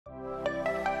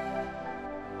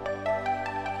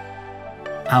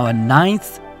Our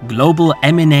 9th Global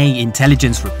M&A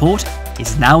Intelligence Report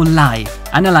is now live,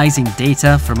 analyzing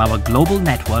data from our global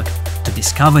network to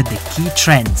discover the key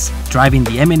trends driving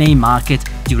the M&A market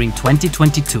during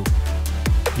 2022.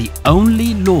 The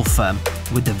only law firm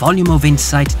with the volume of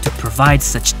insight to provide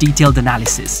such detailed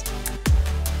analysis.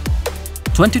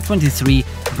 2023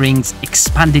 brings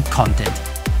expanded content,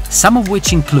 some of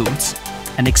which includes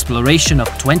an exploration of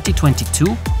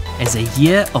 2022 as a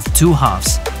year of two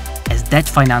halves, as debt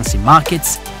financing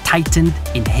markets tightened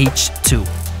in H2,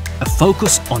 a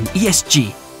focus on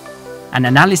ESG, an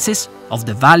analysis of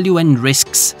the value and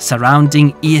risks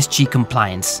surrounding ESG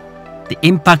compliance, the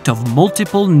impact of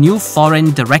multiple new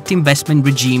foreign direct investment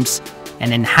regimes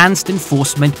and enhanced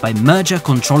enforcement by merger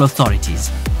control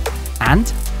authorities,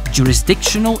 and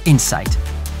jurisdictional insight,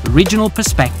 regional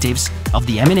perspectives of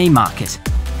the M&A market.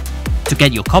 To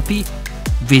get your copy,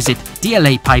 visit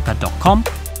dlapiper.com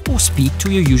or speak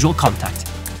to your usual contact.